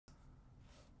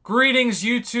Greetings,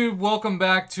 YouTube. Welcome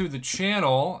back to the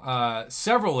channel.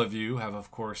 Several of you have, of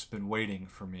course, been waiting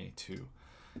for me to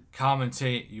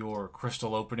commentate your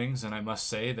crystal openings, and I must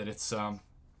say that it's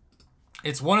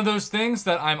one of those things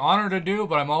that I'm honored to do,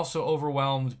 but I'm also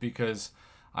overwhelmed because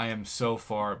I am so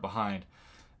far behind.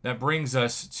 That brings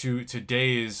us to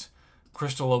today's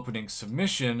crystal opening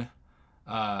submission,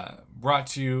 brought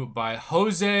to you by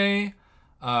Jose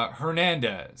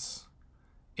Hernandez.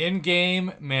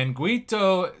 In-game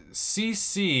Manguito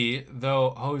CC,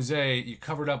 though, Jose, you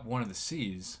covered up one of the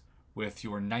C's with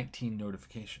your 19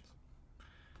 notifications.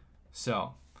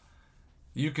 So,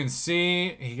 you can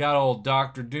see he got old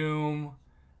Dr. Doom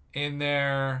in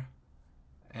there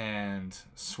and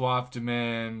swapped him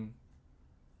in.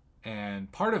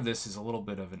 And part of this is a little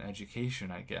bit of an education,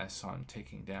 I guess, on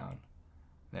taking down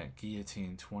that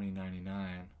Guillotine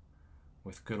 2099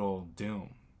 with good old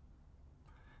Doom.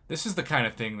 This is the kind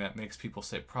of thing that makes people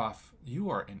say, Prof, you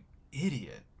are an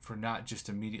idiot for not just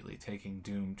immediately taking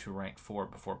Doom to rank 4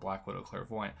 before Black Widow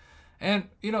Clairvoyant. And,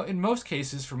 you know, in most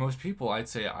cases, for most people, I'd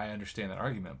say I understand that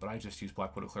argument, but I just use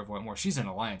Black Widow Clairvoyant more. She's an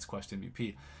Alliance Quest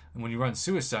MVP. And when you run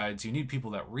Suicides, you need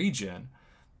people that regen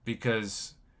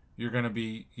because you're going to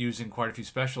be using quite a few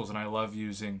specials, and I love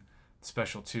using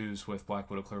special 2s with Black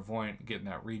Widow Clairvoyant, getting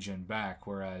that regen back,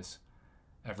 whereas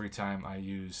every time I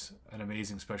use an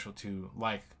amazing special 2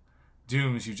 like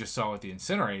Dooms you just saw with the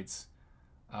Incinerates,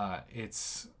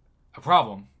 it's a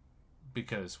problem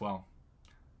because, well,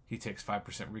 he takes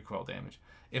 5% recoil damage.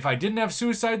 If I didn't have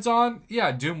Suicides on,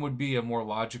 yeah, Doom would be a more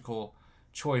logical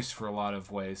choice for a lot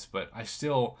of ways, but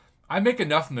I make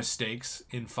enough mistakes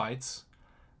in fights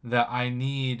that I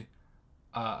need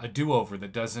a do-over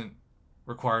that doesn't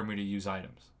require me to use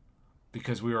items,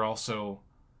 because we are also,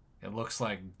 it looks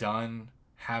like, done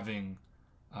having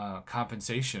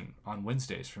compensation on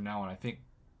Wednesdays from now on. I think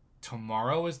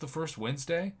tomorrow is the first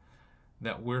Wednesday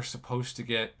that we're supposed to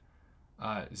get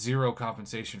 0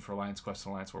 compensation for Alliance Quest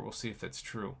and Alliance War. We'll see if that's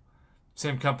true.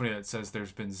 Same company that says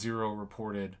there's been 0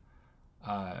 reported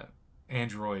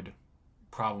Android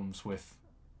problems with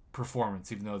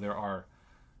performance, even though there are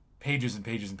pages and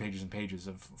pages and pages and pages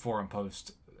of forum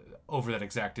posts over that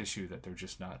exact issue that they're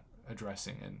just not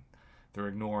addressing and they're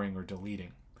ignoring or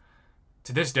deleting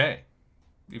to this day,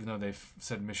 even though they've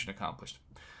said mission accomplished.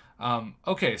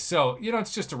 Okay, so, you know,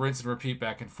 it's just a rinse and repeat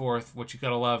back and forth, which you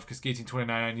gotta love, because Guillotine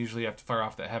 2099 usually you have to fire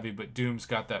off that heavy, but Doom's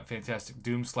got that fantastic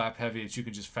Doom slap heavy that you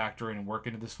can just factor in and work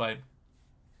into this fight.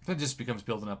 Then it just becomes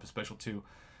building up a special 2,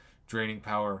 draining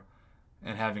power,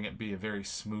 and having it be a very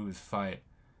smooth fight.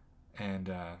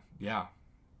 And, yeah,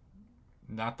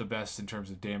 not the best in terms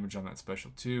of damage on that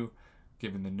special 2,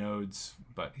 given the nodes,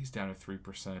 but he's down to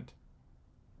 3%.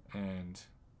 And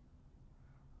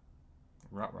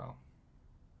Ruh-roh.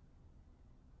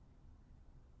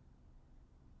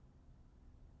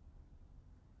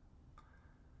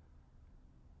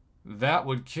 That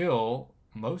would kill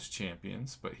most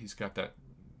champions, but he's got that,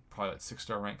 probably that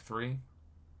 6-star rank 3.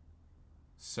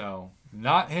 So,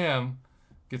 not him.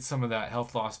 Get some of that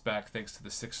health loss back thanks to the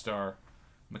 6-star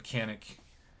mechanic.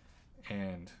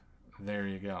 And there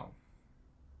you go.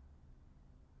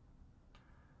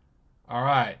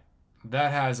 Alright.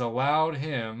 That has allowed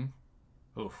him...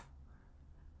 Oof.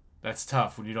 That's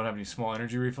tough when you don't have any small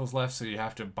energy refills left, so you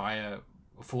have to buy a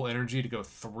full energy to go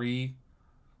 3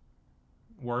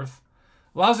 worth.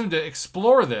 Allows him to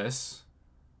explore this,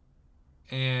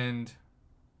 and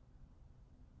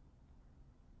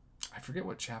I forget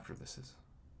what chapter this is.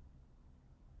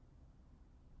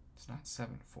 It's not 7-4,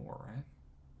 right?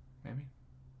 Maybe?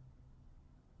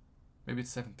 Maybe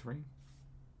it's 7-3?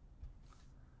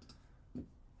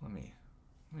 Let me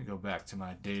go back to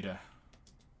my data.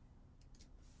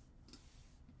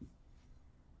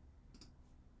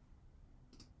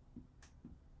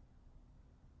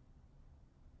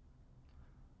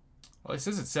 Well, it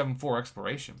says it's 7-4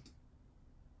 exploration.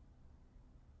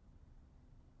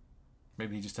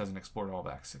 Maybe he just hasn't explored all of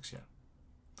Act 6 yet.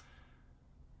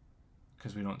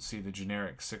 Because we don't see the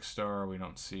generic 6-star. We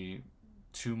don't see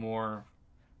 2 more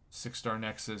 6-star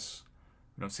Nexus.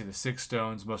 We don't see the 6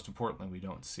 stones. Most importantly, we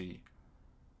don't see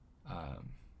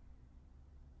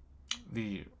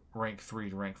the rank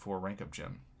 3 to rank 4 rank up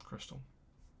gem crystal.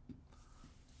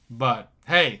 But,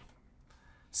 hey,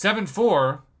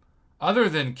 7-4... Other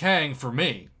than Kang, for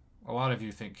me, a lot of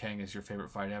you think Kang is your favorite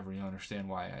fight ever. You understand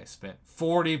why I spent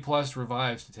 40 plus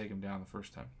revives to take him down the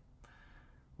first time.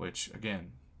 Which,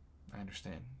 again, I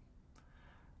understand.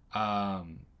 Yeah,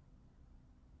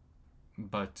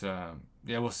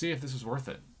 we'll see if this is worth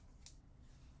it.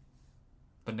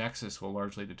 The Nexus will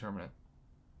largely determine it.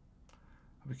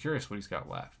 I'll be curious what he's got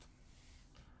left.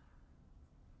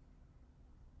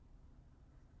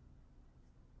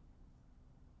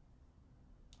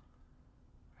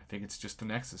 think it's just the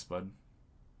Nexus, bud.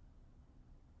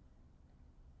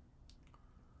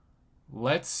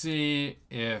 Let's see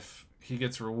if he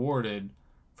gets rewarded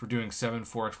for doing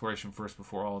 7-4 exploration first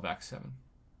before all of Act 7.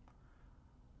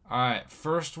 Alright,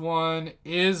 first one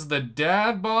is the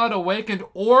Dad Bod Awakened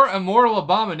or Immortal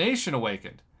Abomination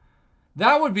Awakened.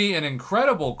 That would be an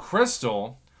incredible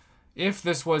crystal if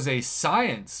this was a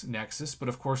science nexus, but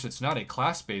of course it's not a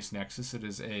class-based nexus. It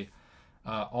is a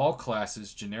all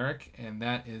classes generic, and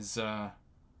that is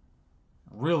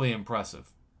really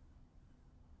impressive.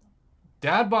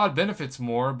 Dad Bod benefits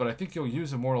more, but I think you'll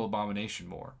use Immortal Abomination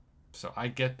more. So I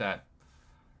get that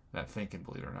thinking,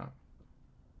 believe it or not.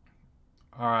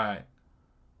 Alright.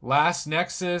 Last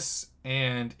Nexus,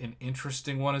 and an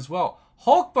interesting one as well.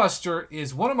 Hulkbuster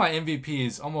is one of my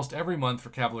MVPs almost every month for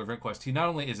Cavalier Event Quest. He not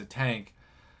only is a tank,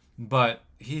 but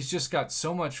he's just got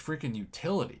so much freaking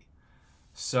utility.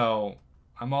 So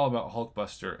I'm all about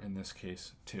Hulkbuster in this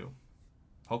case too.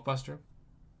 Hulkbuster?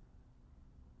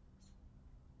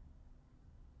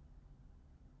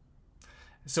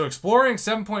 So exploring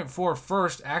 7.4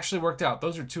 first actually worked out.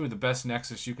 Those are two of the best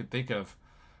Nexus you could think of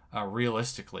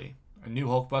realistically. A new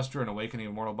Hulkbuster and Awakening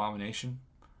Immortal Abomination.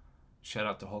 Shout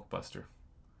out to Hulkbuster.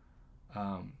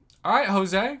 All right,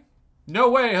 Jose.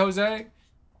 No way, Jose.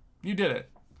 You did it.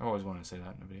 I always wanted to say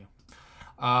that in a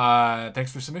video.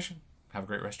 Thanks for submission. Have a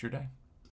great rest of your day.